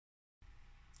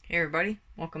Hey everybody,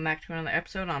 welcome back to another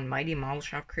episode on Mighty Model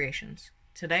Shop Creations.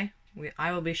 Today,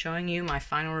 I will be showing you my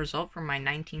final result for my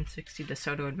 1960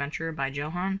 DeSoto Adventurer by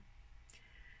Johan.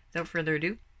 Without further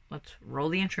ado, let's roll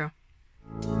the intro.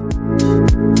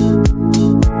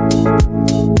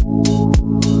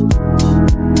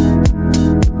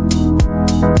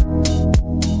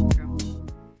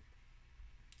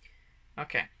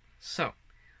 Okay, so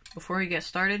before we get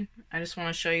started, I just want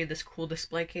to show you this cool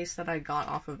display case that I got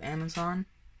off of Amazon.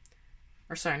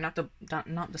 Or sorry,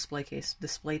 not display case,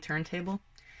 display turntable.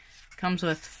 It comes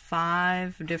with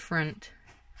five different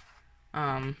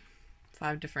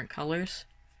colors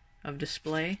of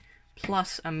display,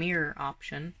 plus a mirror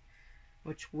option,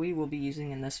 which we will be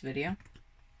using in this video.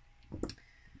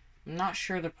 I'm not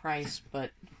sure the price,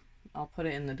 but I'll put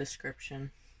it in the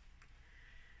description.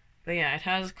 But yeah, it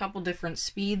has a couple different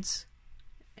speeds,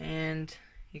 and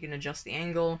you can adjust the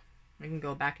angle. You can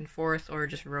go back and forth, or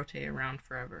just rotate around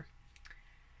forever.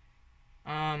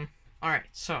 Alright,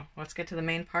 so let's get to the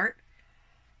main part.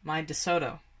 My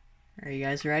DeSoto. Are you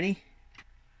guys ready?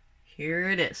 Here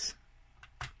it is.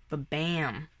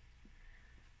 Ba-bam!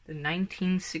 The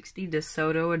 1960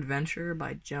 DeSoto Adventurer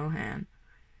by Johan.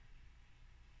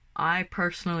 I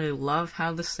personally love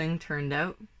how this thing turned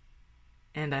out,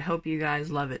 and I hope you guys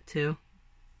love it too.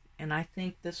 And I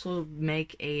think this will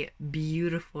make a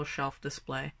beautiful shelf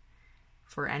display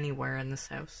for anywhere in this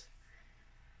house.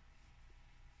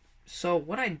 So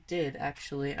what I did,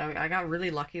 actually, I got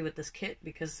really lucky with this kit,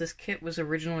 because this kit was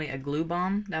originally a glue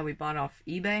bomb that we bought off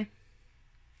eBay.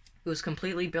 It was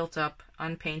completely built up,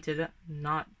 unpainted,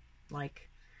 not like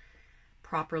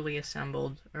properly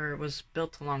assembled, or it was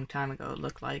built a long time ago, it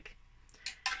looked like.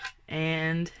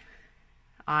 And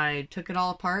I took it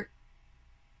all apart,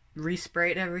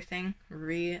 resprayed everything,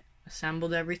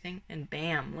 reassembled everything, and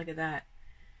bam, look at that.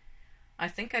 I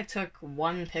think I took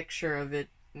one picture of it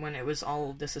when it was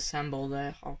all disassembled.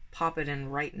 I'll pop it in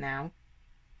right now.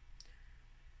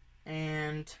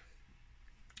 And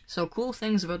so, cool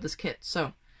things about this kit.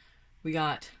 So we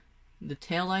got the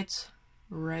taillights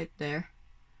right there.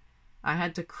 I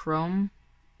had to chrome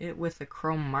it with a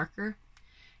chrome marker,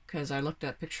 because I looked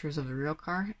at pictures of the real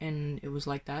car and it was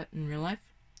like that in real life.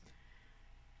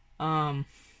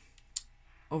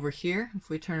 Over here, if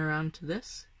we turn around to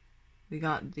this, we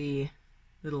got the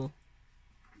little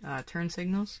turn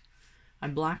signals. I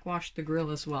blackwashed the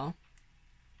grille as well,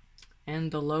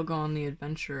 and the logo on the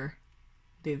Adventurer,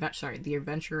 the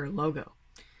Adventurer logo.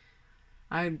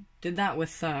 I did that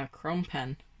with chrome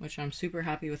pen, which I'm super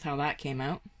happy with how that came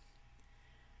out.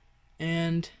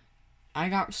 And I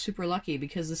got super lucky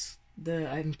because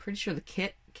I'm pretty sure the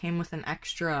kit came with an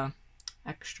extra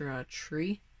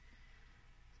tree,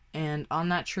 and on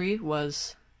that tree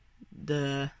was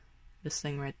this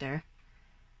thing right there.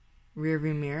 Rear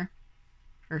view mirror,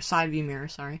 or side view mirror,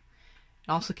 sorry. It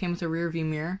also came with a rear view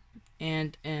mirror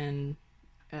and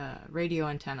radio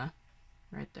antenna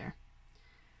right there.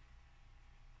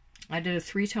 I did a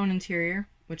 3-tone interior,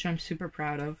 which I'm super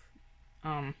proud of.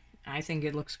 I think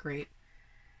it looks great.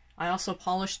 I also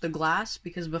polished the glass,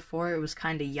 because before it was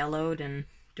kind of yellowed and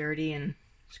dirty and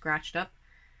scratched up.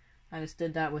 I just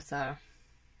did that with a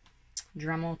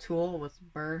Dremel tool with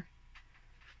burr.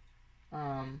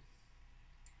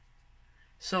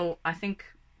 So I think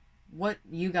what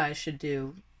you guys should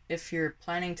do, if you're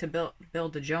planning to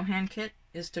build a Johan kit,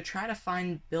 is to try to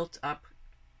find built-up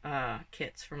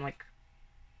kits from, like,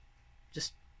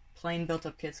 just plain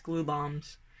built-up kits, glue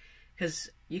bombs,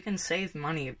 because you can save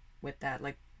money with that.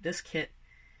 Like, this kit,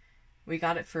 we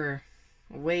got it for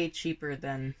way cheaper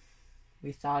than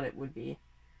we thought it would be.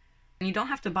 And you don't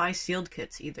have to buy sealed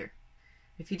kits either.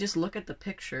 If you just look at the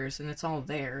pictures and it's all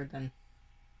there, then,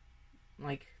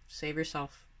 like, save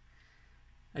yourself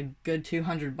a good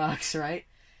 $200, right?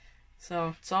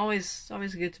 So it's always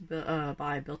good to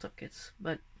buy built-up kits.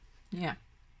 But yeah.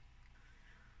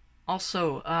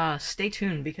 Also, stay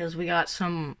tuned, because we got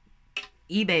some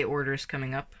eBay orders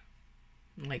coming up,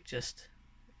 like just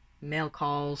mail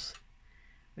calls.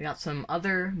 We got some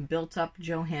other built-up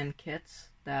Johan kits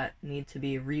that need to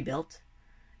be rebuilt,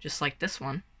 just like this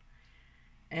one.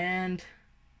 And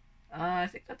I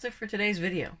think that's it for today's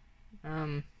video.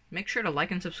 Make sure to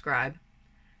like and subscribe.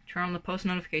 Turn on the post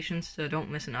notifications so you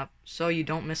don't miss an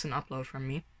upload from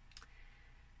me.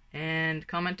 And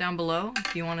comment down below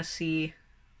if you want to see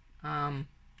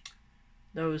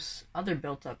those other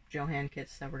built-up Johan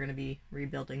kits that we're going to be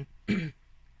rebuilding.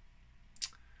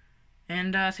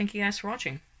 And thank you guys for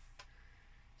watching.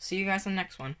 See you guys in the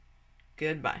next one.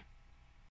 Goodbye.